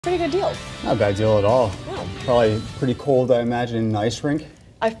pretty good deal. Not a bad deal at all. No. Probably pretty cold, I imagine, in the ice rink.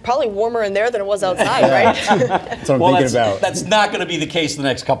 Probably warmer in there than it was outside, right? That's what I'm thinking about. That's not going to be the case the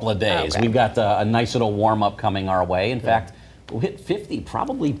next couple of days. Okay. We've got a nice little warm-up coming our way. In fact, we'll hit 50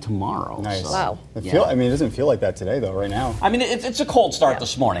 probably tomorrow. Nice. So, Wow. It doesn't feel like that today, though, right now. I mean, it's a cold start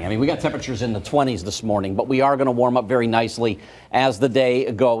this morning. I mean, we got temperatures in the 20s this morning, but we are going to warm up very nicely as the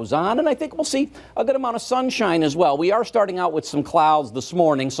day goes on, and I think we'll see a good amount of sunshine as well. We are starting out with some clouds this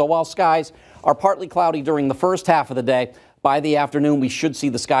morning, so while skies are partly cloudy during the first half of the day, by the afternoon, we should see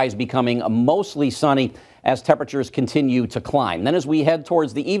the skies becoming mostly sunny as temperatures continue to climb. Then as we head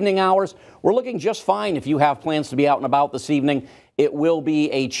towards the evening hours, we're looking just fine if you have plans to be out and about this evening. It will be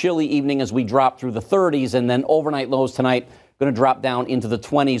a chilly evening as we drop through the 30s, and then overnight lows tonight going to drop down into the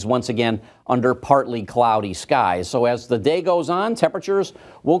 20s once again under partly cloudy skies. So as the day goes on, temperatures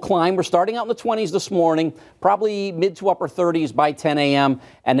will climb. We're starting out in the 20s this morning, probably mid to upper 30s by 10 a.m.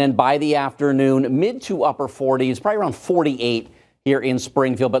 And then by the afternoon, mid to upper 40s, probably around 48 here in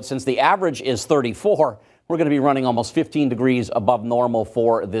Springfield. But since the average is 34, we're going to be running almost 15 degrees above normal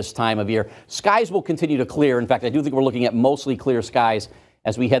for this time of year. Skies will continue to clear. In fact, I do think we're looking at mostly clear skies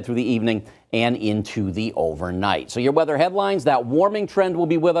as we head through the evening and into the overnight. So your weather headlines, that warming trend will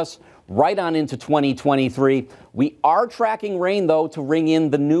be with us right on into 2023. We are tracking rain, though, to ring in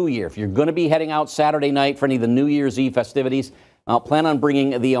the new year. If you're going to be heading out Saturday night for any of the New Year's Eve festivities, plan on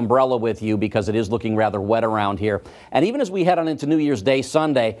bringing the umbrella with you because it is looking rather wet around here. And even as we head on into New Year's Day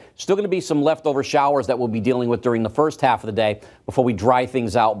Sunday, still going to be some leftover showers that we'll be dealing with during the first half of the day before we dry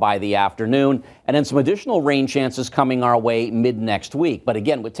things out by the afternoon. And then some additional rain chances coming our way mid next week. But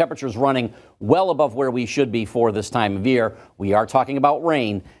again, with temperatures running well above where we should be for this time of year, we are talking about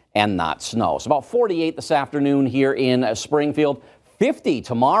rain and not snow. So about 48 this afternoon here in Springfield. 50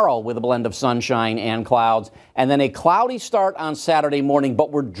 tomorrow with a blend of sunshine and clouds, and then a cloudy start on Saturday morning,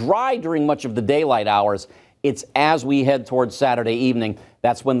 but we're dry during much of the daylight hours. It's as we head towards Saturday evening,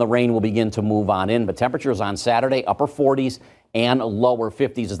 that's when the rain will begin to move on in. But temperatures on Saturday, upper 40s and lower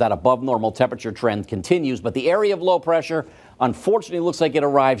 50s as that above normal temperature trend continues. But the area of low pressure, unfortunately, looks like it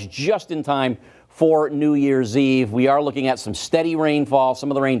arrives just in time for New Year's Eve. We are looking at some steady rainfall.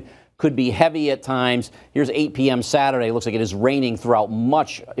 Some of the rain could be heavy at times. Here's 8 p.m. Saturday. Looks like it is raining throughout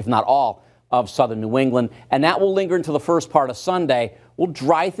much, if not all, of southern New England. And that will linger into the first part of Sunday. We'll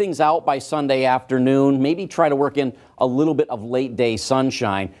dry things out by Sunday afternoon, maybe try to work in a little bit of late day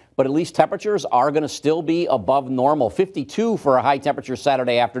sunshine. But at least temperatures are going to still be above normal. 52 for a high temperature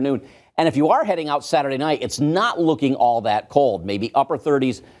Saturday afternoon. And if you are heading out Saturday night, it's not looking all that cold. Maybe upper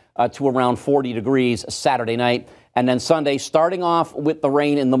 30s to around 40 degrees Saturday night. And then Sunday, starting off with the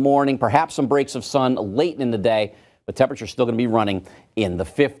rain in the morning, perhaps some breaks of sun late in the day, but temperature's still going to be running in the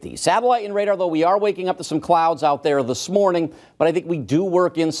 50s. Satellite and radar, though, we are waking up to some clouds out there this morning, but I think we do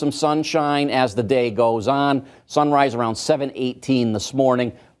work in some sunshine as the day goes on. Sunrise around 7:18 this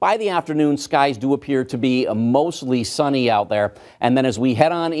morning. By the afternoon, skies do appear to be mostly sunny out there. And then as we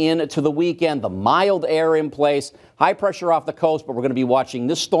head on into the weekend, the mild air in place, high pressure off the coast, but we're going to be watching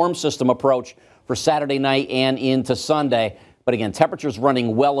this storm system approach for Saturday night and into Sunday. But again, temperatures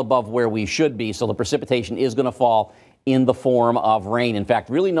running well above where we should be, so the precipitation is going to fall in the form of rain. In fact,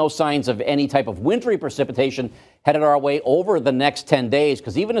 really no signs of any type of wintry precipitation headed our way over the next 10 days,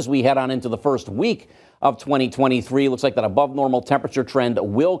 because even as we head on into the first week of 2023, looks like that above normal temperature trend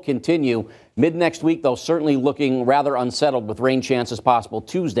will continue. Mid next week, though, certainly looking rather unsettled with rain chances possible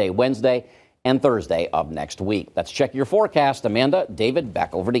Tuesday, Wednesday, and Thursday of next week. Let's check your forecast. Amanda, David,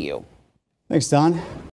 back over to you. Thanks, Don.